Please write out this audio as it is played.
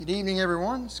Good evening,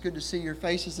 everyone. It's good to see your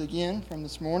faces again from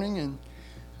this morning, and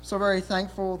so very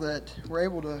thankful that we're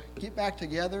able to get back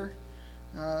together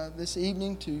this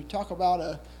evening to talk about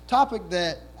a topic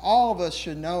that all of us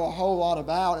should know a whole lot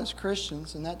about as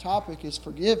Christians, and that topic is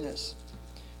forgiveness.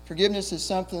 Forgiveness is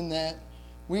something that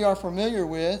we are familiar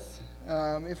with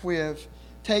if we have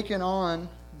taken on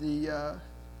the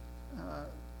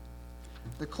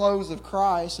clothes of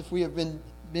Christ. If we have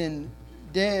been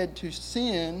dead to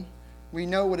sin, we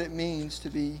know what it means to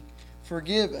be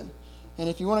forgiven. And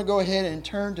if you want to go ahead and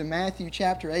turn to Matthew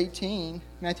chapter 18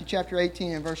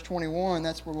 and verse 21,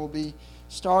 that's where we'll be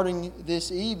starting this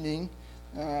evening.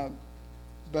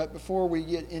 But before we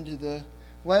get into the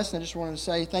lesson, I just wanted to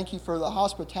say thank you for the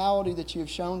hospitality that you have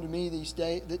shown to me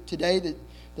today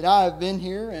that I have been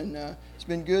here. And it's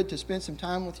been good to spend some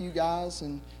time with you guys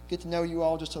and get to know you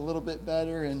all just a little bit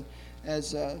better. And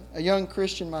as a young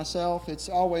Christian myself, it's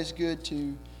always good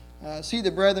to see the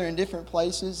brethren in different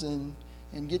places and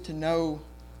get to know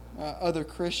other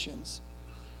Christians.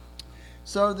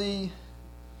 So the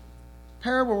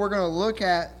parable we're going to look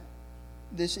at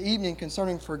this evening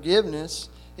concerning forgiveness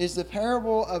is the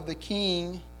parable of the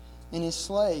king and his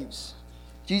slaves.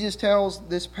 Jesus tells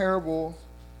this parable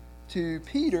to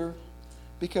Peter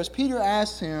because Peter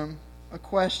asked him a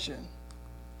question.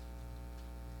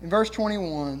 In verse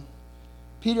 21,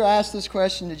 Peter asked this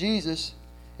question to Jesus,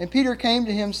 and Peter came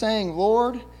to him saying,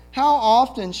 "Lord, how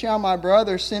often shall my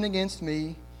brother sin against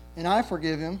me, and I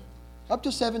forgive him? Up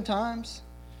to 7 times?"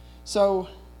 So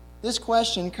this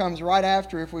question comes right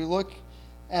after, if we look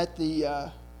at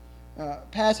the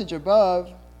passage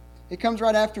above, it comes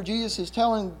right after Jesus is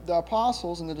telling the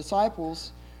apostles and the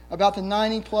disciples about the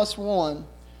 90 plus 1.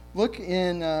 Look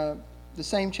in the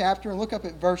same chapter and look up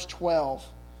at verse 12.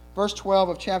 Verse 12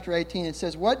 of chapter 18, it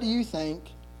says, "What do you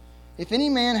think? If any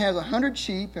man has 100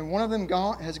 sheep and one of them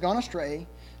has gone astray,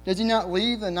 does he not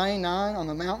leave the 99 on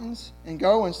the mountains and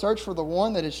go and search for the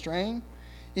one that is straying?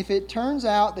 If it turns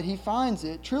out that he finds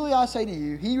it, truly I say to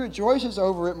you, he rejoices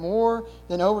over it more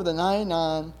than over the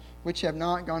 99 which have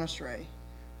not gone astray.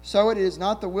 So it is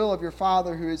not the will of your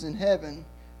Father who is in heaven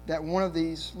that one of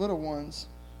these little ones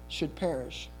should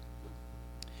perish."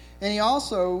 And he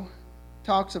also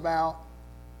talks about,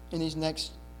 in these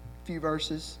next few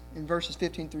verses, in verses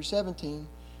 15 through 17,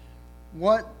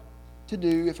 what to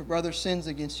do if a brother sins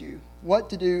against you. What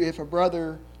to do if a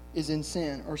brother is in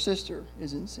sin or sister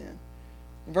is in sin.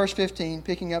 In verse 15,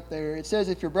 picking up there, it says,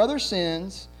 "If your brother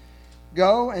sins,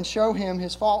 go and show him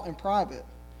his fault in private.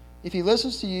 If he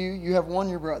listens to you, you have won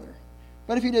your brother.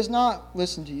 But if he does not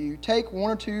listen to you, take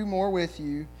 1 or 2 more with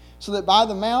you, so that by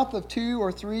the mouth of 2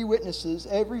 or 3 witnesses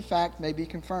every fact may be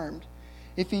confirmed.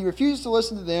 If he refuses to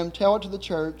listen to them, tell it to the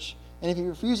church. And if he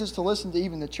refuses to listen to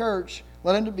even the church,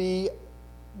 let him be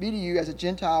to you as a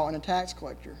Gentile and a tax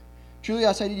collector. Truly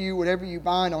I say to you, whatever you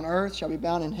bind on earth shall be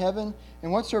bound in heaven,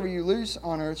 and whatsoever you loose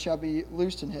on earth shall be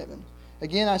loosed in heaven.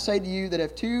 Again, I say to you that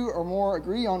if 2 or more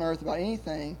agree on earth about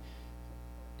anything,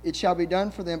 it shall be done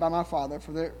for them by my Father.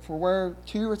 For where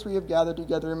 2 or 3 have gathered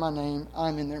together in my name, I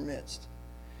am in their midst."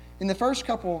 In the first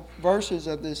couple verses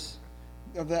of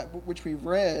that which we've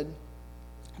read,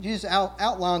 Jesus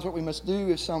outlines what we must do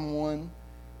if someone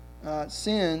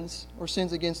sins or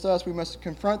sins against us. We must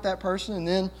confront that person, and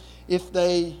then if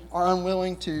they are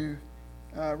unwilling to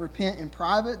repent in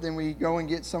private, then we go and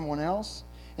get someone else.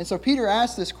 And so Peter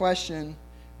asks this question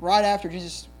right after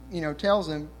Jesus, tells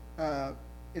him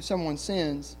if someone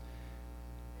sins,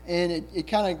 and it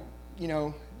kind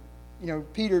of,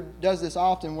 Peter does this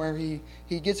often where he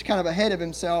gets kind of ahead of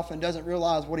himself and doesn't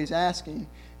realize what he's asking.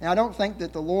 And I don't think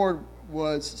that the Lord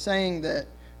was saying that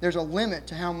there's a limit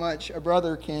to how much a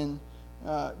brother can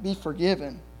be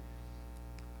forgiven.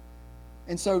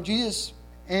 And so Jesus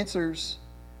answers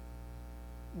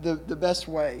the best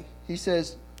way. He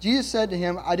says, Jesus said to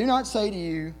him, "I do not say to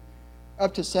you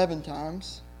up to 7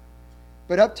 times,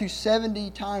 but up to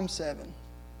 70 times 7.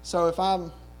 So if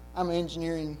I'm an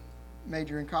engineering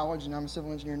major in college and I'm a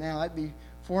civil engineer now, that'd be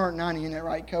 490, isn't that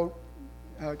right,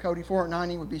 Cody?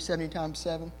 490 would be 70 times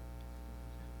 7.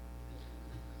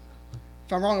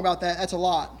 If I'm wrong about that, that's a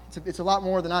lot. It's a lot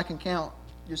more than I can count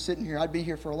just sitting here. I'd be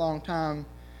here for a long time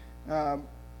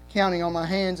counting on my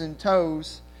hands and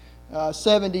toes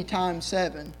 70 times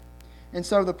 7. And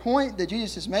so the point that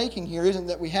Jesus is making here isn't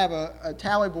that we have a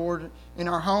tally board in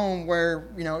our home where,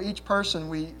 each person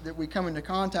that we come into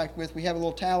contact with, we have a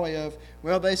little tally of,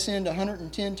 well, they sinned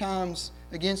 110 times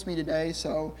against me today,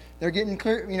 so they're getting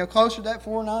closer to that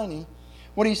 490.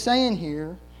 What he's saying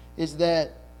here is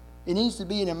that it needs to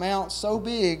be an amount so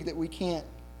big that we can't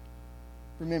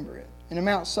remember it. An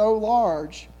amount so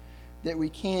large that we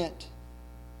can't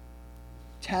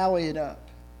tally it up.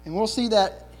 And we'll see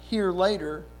that here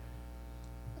later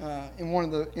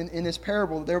in this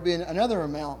parable. There will be another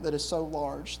amount that is so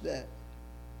large that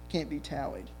can't be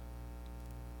tallied.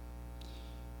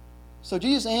 So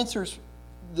Jesus answers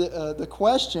the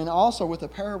question also with a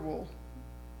parable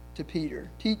to Peter,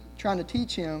 trying to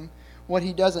teach him what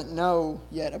he doesn't know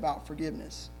yet about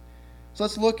forgiveness. So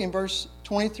let's look in verse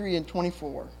 23 and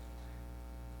 24.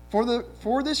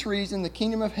 For this reason, the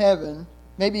kingdom of heaven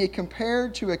may be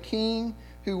compared to a king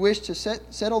who wished to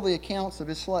settle the accounts of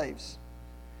his slaves.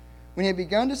 When he had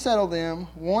begun to settle them,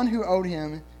 one who owed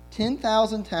him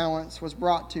 10,000 talents was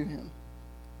brought to him.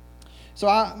 So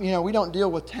we don't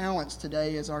deal with talents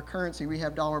today as our currency. We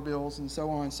have dollar bills and so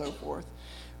on and so forth.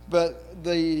 But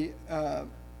the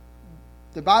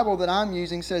Bible that I'm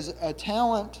using says a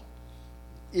talent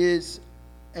is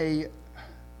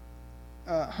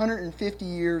 150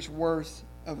 years worth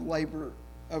of labor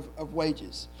of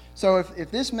wages. So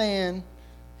if this man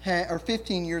had, or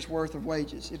 15 years worth of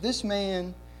wages, if this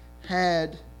man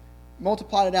had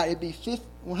multiplied it out, it'd be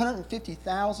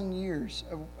 150,000 years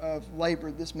of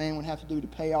labor this man would have to do to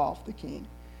pay off the king.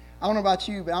 I don't know about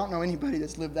you, but I don't know anybody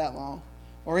that's lived that long,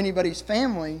 or anybody's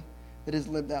family that has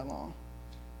lived that long.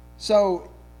 So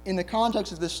in the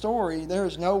context of this story, there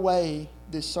is no way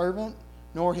this servant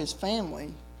nor his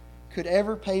family could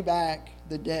ever pay back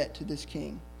the debt to this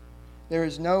king. There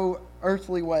is no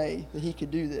earthly way that he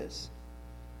could do this.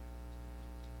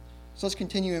 So let's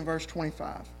continue in verse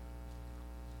 25.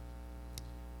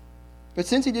 But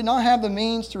since he did not have the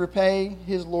means to repay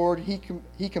his lord,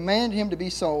 he commanded him to be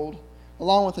sold,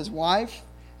 along with his wife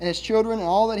and his children and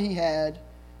all that he had,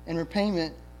 and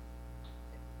repayment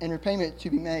to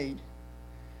be made.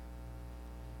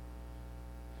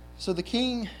 So the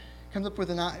king comes up with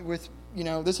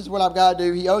this is what I've got to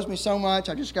do. He owes me so much.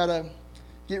 I just got to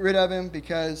get rid of him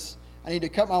because I need to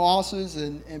cut my losses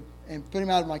and put him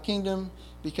out of my kingdom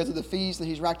because of the fees that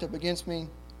he's racked up against me.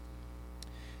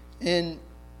 And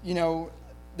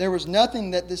there was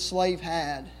nothing that this slave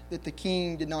had that the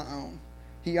king did not own.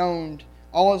 He owned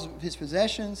all of his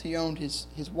possessions. He owned his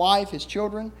wife, his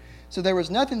children. So there was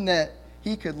nothing that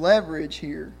he could leverage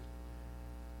here.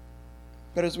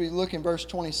 But as we look in verse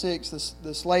 26,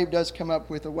 the slave does come up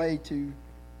with a way to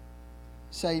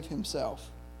save himself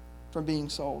from being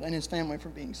sold and his family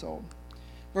from being sold.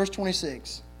 Verse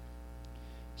 26.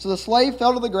 So the slave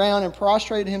fell to the ground and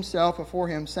prostrated himself before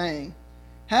him, saying,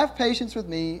 "Have patience with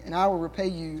me, and I will repay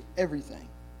you everything."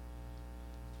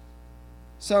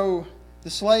 So the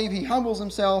slave, he humbles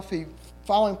himself.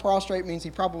 Falling prostrate means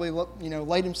he probably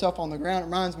laid himself on the ground. It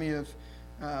reminds me of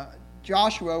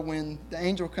Joshua when the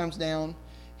angel comes down.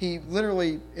 It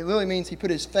literally means he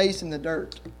put his face in the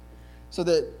dirt so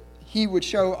that he would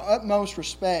show utmost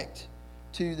respect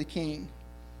to the king,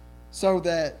 so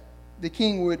that the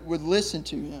king would listen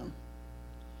to him.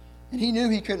 And he knew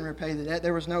he couldn't repay the debt.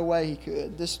 There was no way he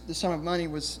could. This sum of money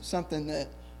was something that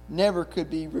never could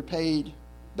be repaid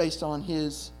based on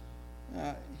his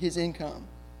income.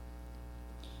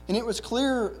 And it was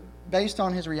clear based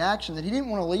on his reaction that he didn't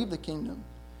want to leave the kingdom.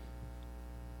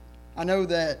 I know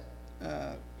that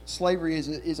slavery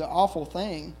is an awful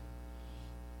thing.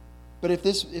 But if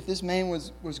this man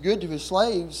was good to his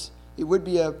slaves, it would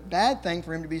be a bad thing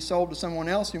for him to be sold to someone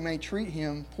else who may treat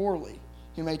him poorly,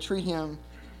 who may treat him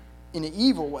in an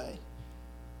evil way.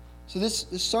 So this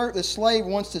slave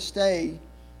wants to stay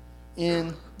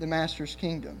in the master's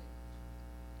kingdom.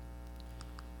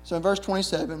 So in verse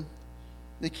 27,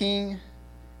 the king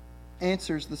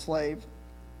answers the slave,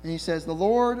 and he says, "The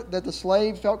Lord of the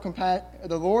slave felt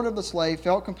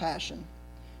compassion,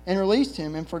 and released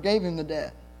him and forgave him the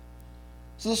debt."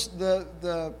 So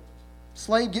the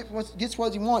slave gets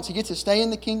what he wants. He gets to stay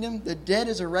in the kingdom. The debt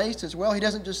is erased as well. He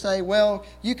doesn't just say, "Well,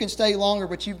 you can stay longer,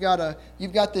 but you've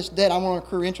got this debt. I want to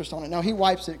accrue interest on it." No, he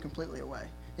wipes it completely away.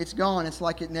 It's gone. It's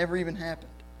like it never even happened.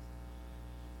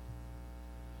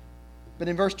 But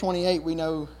in verse 28, we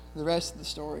know the rest of the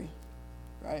story,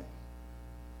 right?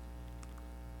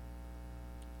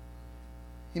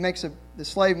 The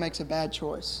slave makes a bad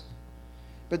choice.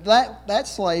 But that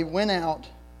slave went out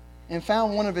and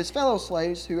found one of his fellow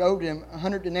slaves who owed him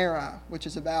 100 denarii, which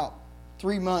is about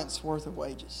 3 months' worth of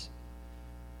wages.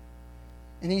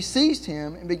 And he seized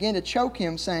him and began to choke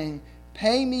him, saying,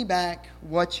 "Pay me back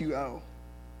what you owe."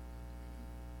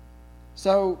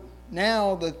 So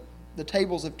now the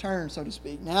tables have turned, so to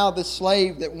speak. Now the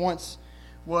slave that once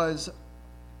was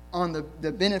on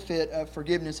the benefit of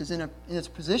forgiveness is in its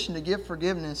position to give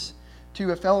forgiveness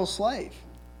to a fellow slave.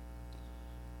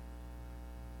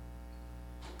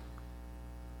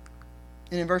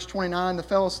 And in verse 29, the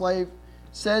fellow slave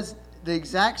says the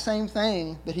exact same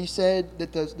thing that he said,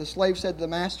 that the slave said to the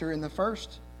master in the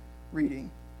first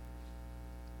reading.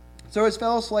 So his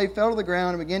fellow slave fell to the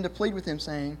ground and began to plead with him,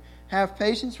 saying, "Have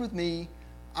patience with me,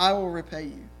 I will repay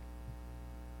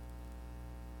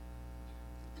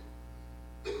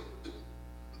you."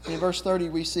 In verse 30,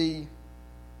 we see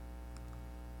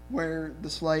where the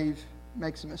slave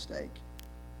makes a mistake.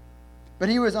 But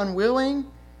he was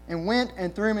unwilling and went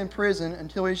and threw him in prison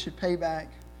until he should pay back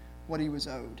what he was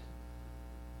owed.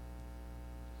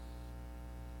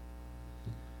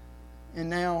 And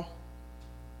now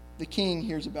the king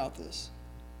hears about this.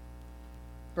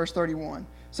 Verse 31.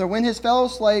 So when his fellow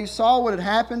slaves saw what had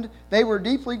happened, they were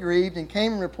deeply grieved and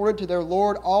came and reported to their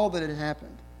lord all that had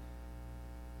happened.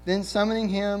 Then summoning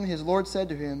him, his lord said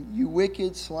to him, "You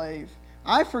wicked slave,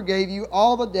 I forgave you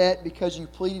all the debt because you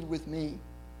pleaded with me.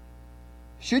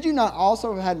 Should you not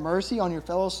also have had mercy on your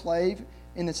fellow slave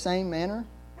in the same manner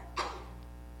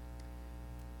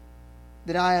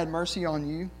that I had mercy on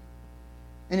you?"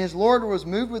 And his lord was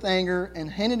moved with anger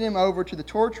and handed him over to the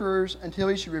torturers until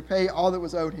he should repay all that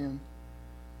was owed him.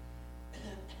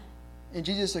 And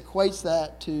Jesus equates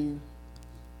that to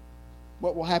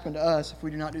what will happen to us if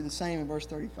we do not do the same in verse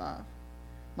 35.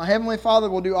 "My heavenly Father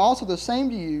will do also the same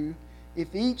to you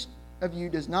if each of you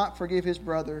does not forgive his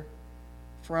brother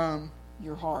from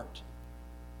your heart."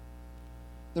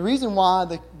 The reason why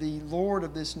the Lord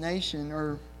of this nation,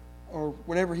 or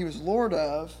whatever he was Lord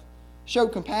of,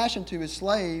 showed compassion to his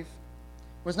slave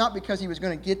was not because he was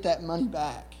going to get that money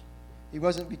back. It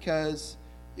wasn't because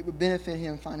it would benefit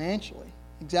him financially.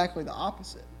 Exactly the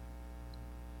opposite.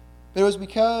 But it was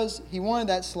because he wanted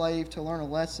that slave to learn a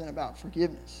lesson about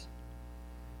forgiveness.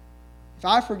 If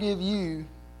I forgive you,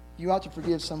 you ought to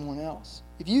forgive someone else.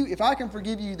 If I can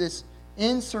forgive you this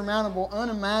insurmountable,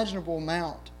 unimaginable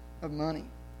amount of money,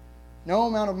 no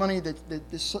amount of money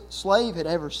that this slave had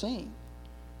ever seen,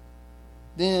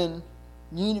 then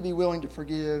you need to be willing to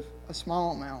forgive a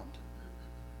small amount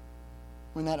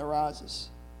when that arises.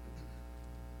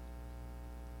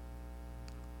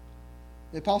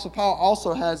 The Apostle Paul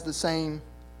also has the same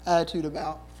attitude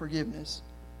about forgiveness.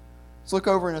 Let's look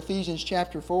over in Ephesians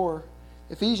chapter 4.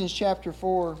 Ephesians chapter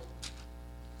 4.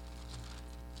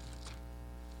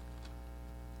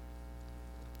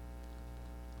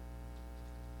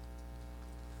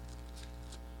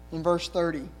 In verse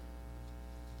 30.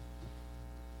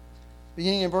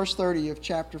 Beginning in verse 30 of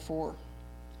chapter 4.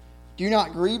 "Do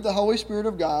not grieve the Holy Spirit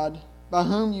of God, by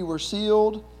whom you were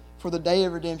sealed for the day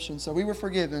of redemption." So we were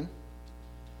forgiven.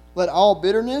 "Let all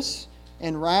bitterness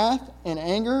and wrath and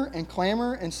anger and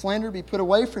clamor and slander be put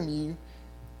away from you,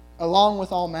 along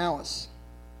with all malice.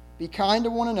 Be kind to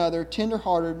one another,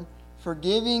 tender-hearted,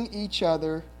 forgiving each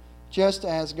other, just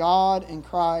as God in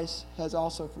Christ has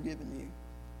also forgiven you."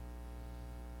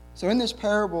 So in this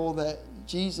parable that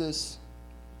Jesus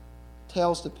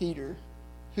tells to Peter,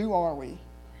 who are we?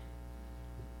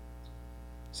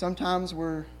 Sometimes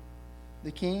we're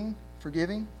the king,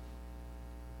 forgiving.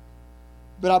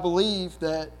 But I believe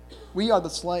that we are the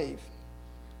slave.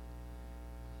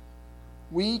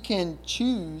 We can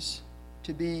choose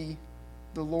to be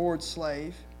the Lord's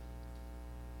slave,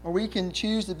 or we can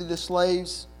choose to be the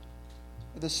slave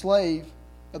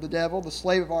of the devil, the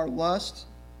slave of our lust.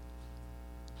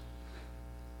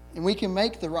 And we can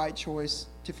make the right choice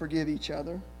to forgive each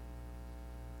other,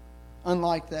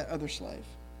 unlike that other slave.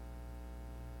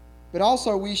 But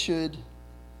also we should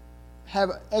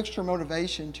have extra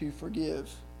motivation to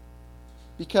forgive,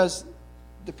 because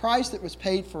the price that was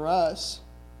paid for us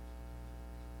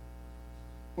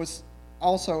was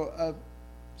also of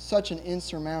such an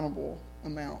insurmountable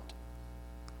amount.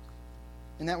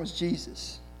 And that was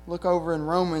Jesus. Look over in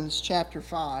Romans chapter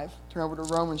 5. Turn over to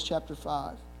Romans chapter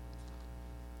 5.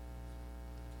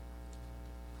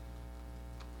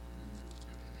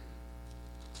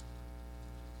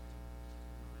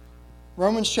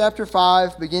 Romans chapter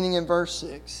 5, beginning in verse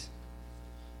 6.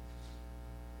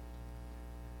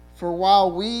 "For while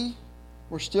we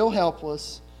were still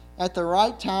helpless, at the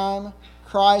right time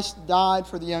Christ died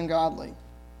for the ungodly.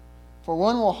 For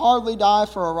one will hardly die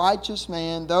for a righteous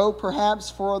man, though perhaps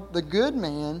for the good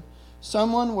man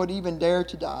someone would even dare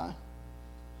to die.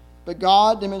 But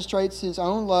God demonstrates His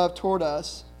own love toward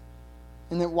us,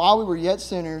 in that while we were yet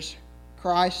sinners,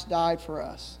 Christ died for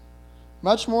us.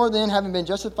 Much more then, having been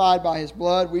justified by His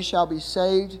blood, we shall be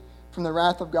saved from the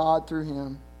wrath of God through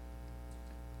Him.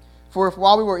 For if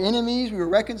while we were enemies, we were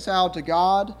reconciled to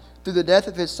God through the death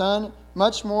of His Son,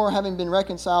 much more, having been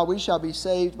reconciled, we shall be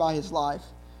saved by His life.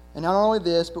 And not only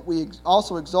this, but we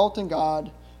also exult in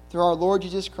God through our Lord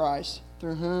Jesus Christ,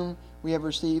 through whom we have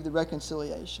received the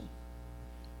reconciliation."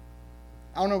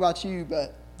 I don't know about you,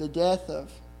 but the death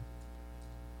of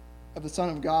the Son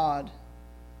of God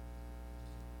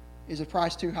is a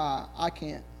price too high. I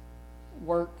can't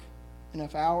work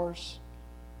enough hours.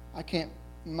 I can't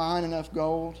mine enough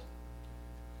gold.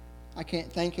 I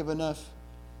can't think of enough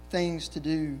things to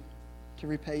do to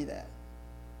repay that.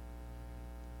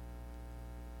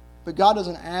 But God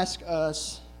doesn't ask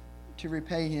us to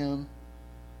repay Him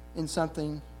in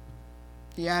something.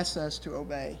 He asks us to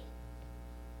obey.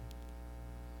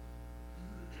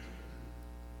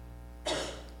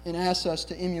 And asks us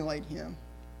to emulate Him.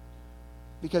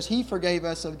 Because He forgave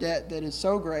us of debt that is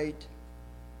so great,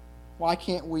 why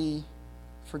can't we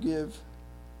forgive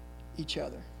each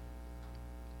other?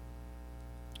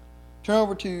 Turn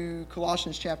over to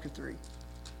Colossians chapter 3.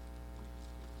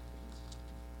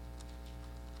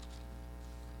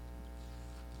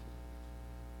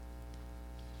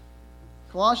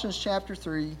 Colossians chapter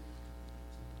 3,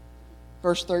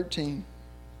 verse 13.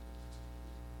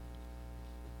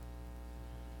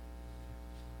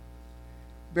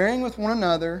 Bearing with one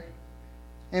another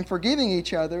and forgiving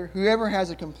each other, whoever has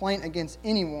a complaint against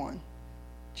anyone,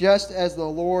 just as the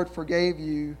Lord forgave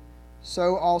you,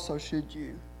 so also should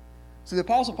you. So the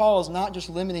Apostle Paul is not just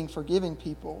limiting forgiving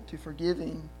people to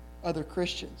forgiving other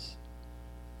Christians,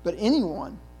 but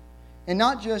anyone, and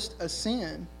not just a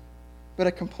sin, but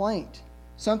a complaint,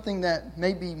 something that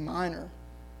may be minor.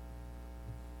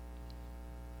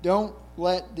 Don't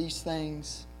let these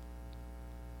things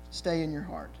stay in your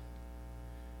heart.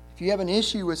 If you have an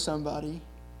issue with somebody,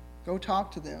 go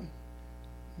talk to them.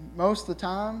 Most of the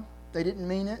time, they didn't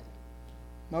mean it.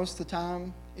 Most of the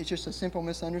time, it's just a simple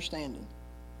misunderstanding.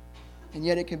 And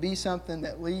yet it can be something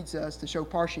that leads us to show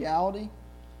partiality,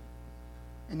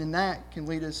 and then that can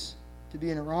lead us to be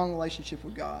in a wrong relationship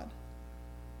with God.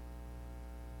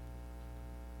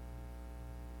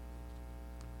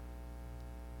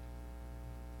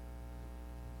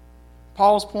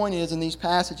 Paul's point is in these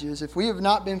passages, if we have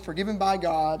not been forgiven by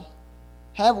God,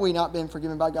 have we not been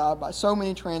forgiven by God by so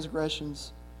many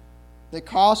transgressions that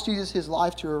cost Jesus His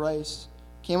life to erase?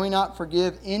 Can we not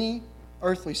forgive any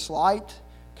earthly slight,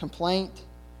 complaint,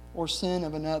 or sin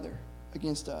of another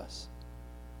against us,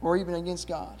 or even against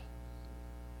God?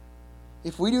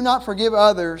 If we do not forgive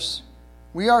others,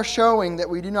 we are showing that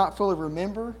we do not fully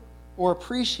remember or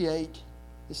appreciate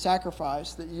the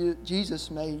sacrifice that Jesus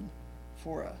made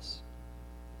for us.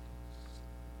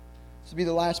 This will be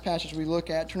the last passage we look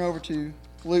at. Turn over to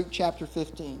Luke chapter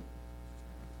 15.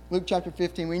 Luke chapter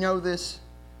 15. We know this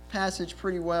passage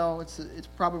pretty well. It's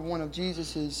probably one of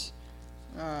Jesus'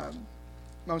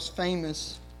 most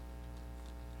famous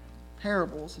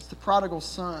parables. It's the prodigal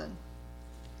son.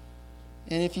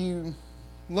 And if you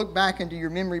look back into your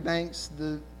memory banks,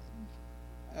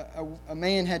 a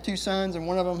man had two sons, and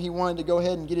one of them he wanted to go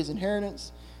ahead and get his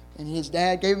inheritance. And his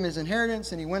dad gave him his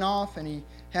inheritance, and he went off, and he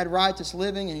had riotous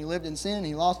living, and he lived in sin, and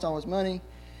he lost all his money.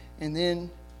 And then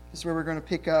this is where we're going to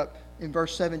pick up in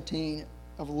verse 17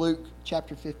 of Luke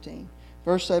chapter 15.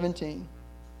 Verse 17.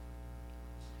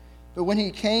 But when he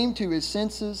came to his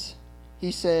senses,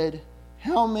 he said,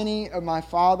 "How many of my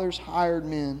father's hired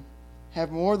men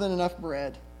have more than enough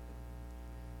bread?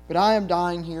 But I am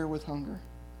dying here with hunger.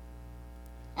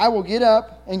 I will get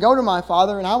up and go to my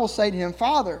father, and I will say to him,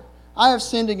 Father, I have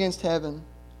sinned against heaven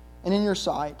and in your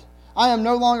sight. I am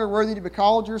no longer worthy to be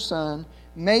called your son.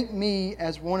 Make me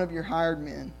as one of your hired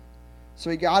men." So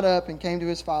he got up and came to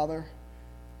his father.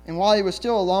 And while he was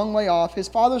still a long way off, his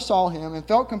father saw him and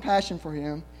felt compassion for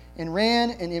him, and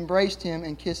ran and embraced him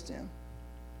and kissed him.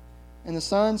 And the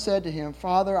son said to him,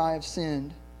 "Father, I have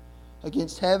sinned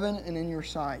against heaven and in your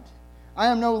sight. I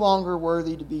am no longer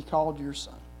worthy to be called your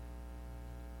son."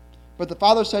 But the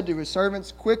father said to his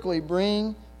servants, "Quickly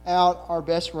bring out our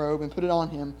best robe and put it on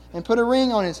him, and put a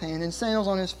ring on his hand and sandals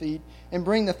on his feet, and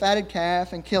bring the fatted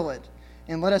calf and kill it,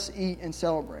 and let us eat and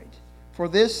celebrate. For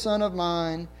this son of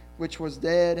mine, which was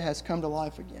dead, has come to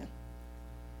life again.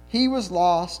 He was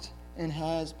lost and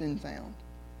has been found."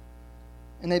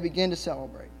 And they begin to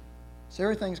celebrate. So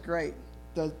everything's great.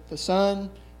 The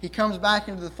son, he comes back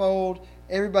into the fold.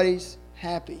 Everybody's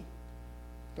happy.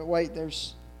 But wait,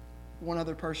 there's one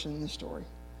other person in the story.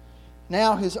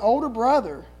 Now his older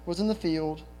brother was in the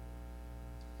field,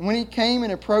 and when he came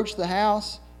and approached the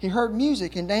house, he heard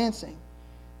music and dancing.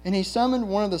 And he summoned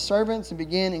one of the servants and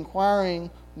began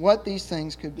inquiring what these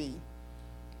things could be.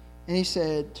 And he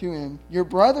said to him, "Your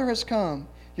brother has come.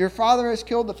 Your father has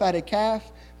killed the fatted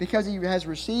calf, because he has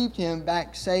received him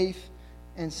back safe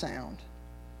and sound."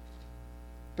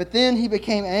 But then he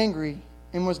became angry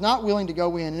and was not willing to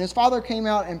go in. And his father came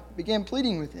out and began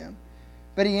pleading with him.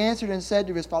 But he answered and said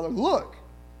to his father, "Look,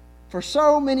 for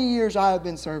so many years I have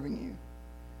been serving you.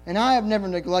 And I have never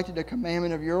neglected a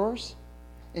commandment of yours,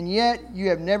 and yet you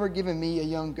have never given me a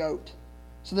young goat,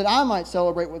 so that I might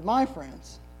celebrate with my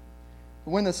friends.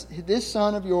 But when this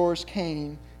son of yours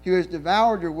came, who has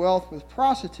devoured your wealth with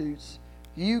prostitutes,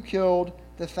 you killed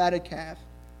the fatted calf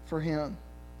for him."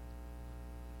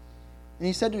 And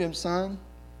he said to him, "Son,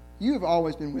 you have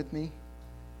always been with me,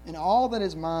 and all that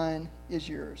is mine is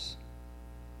yours.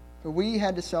 But we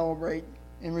had to celebrate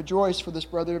and rejoice for this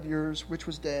brother of yours, which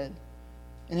was dead,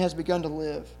 and has begun to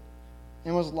live,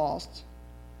 and was lost,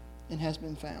 and has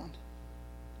been found."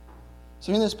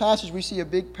 So in this passage, we see a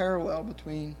big parallel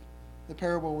between the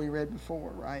parable we read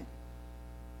before, right?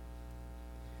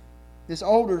 This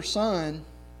older son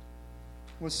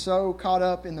was so caught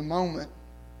up in the moment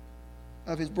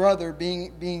of his brother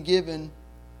being given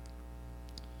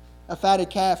a fatted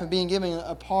calf and being given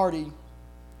a party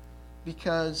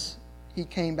because he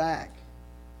came back,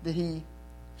 that he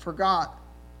forgot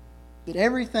that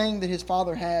everything that his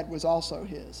father had was also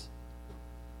his.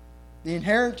 The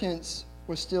inheritance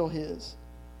was still his.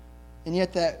 And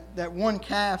yet that one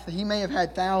calf, he may have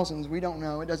had thousands, we don't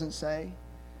know, it doesn't say.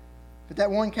 But that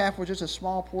one calf was just a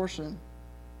small portion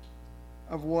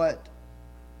of what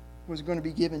was going to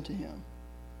be given to him.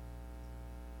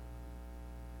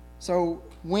 So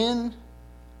when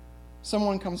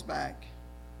someone comes back,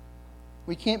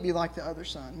 we can't be like the other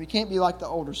son. We can't be like the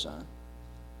older son.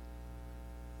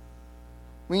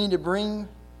 We need to bring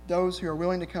those who are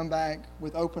willing to come back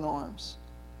with open arms.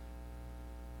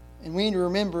 And we need to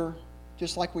remember,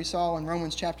 just like we saw in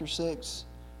Romans chapter 6,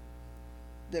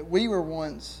 that we were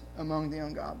once among the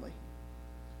ungodly.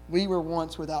 We were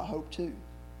once without hope too.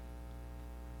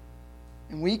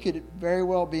 And we could very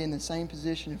well be in the same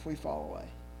position if we fall away.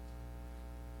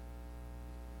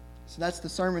 So that's the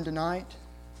sermon tonight.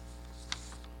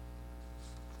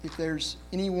 If there's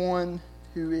anyone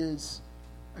who is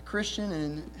a Christian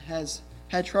and has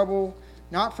had trouble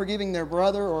not forgiving their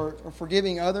brother or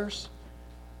forgiving others,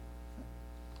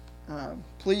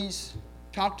 please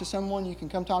talk to someone. You can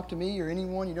come talk to me or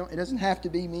anyone. It doesn't have to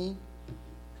be me.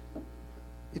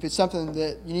 If it's something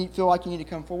that you feel like you need to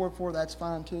come forward for, that's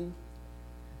fine too.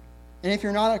 And if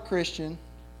you're not a Christian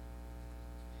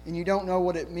and you don't know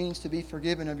what it means to be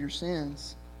forgiven of your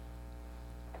sins,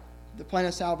 the plan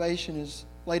of salvation is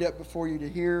laid up before you to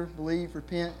hear, believe,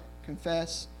 repent,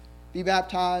 confess, be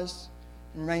baptized,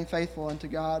 and remain faithful unto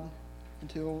God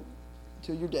until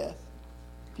your death.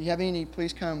 If you have any,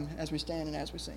 please come as we stand and as we sing.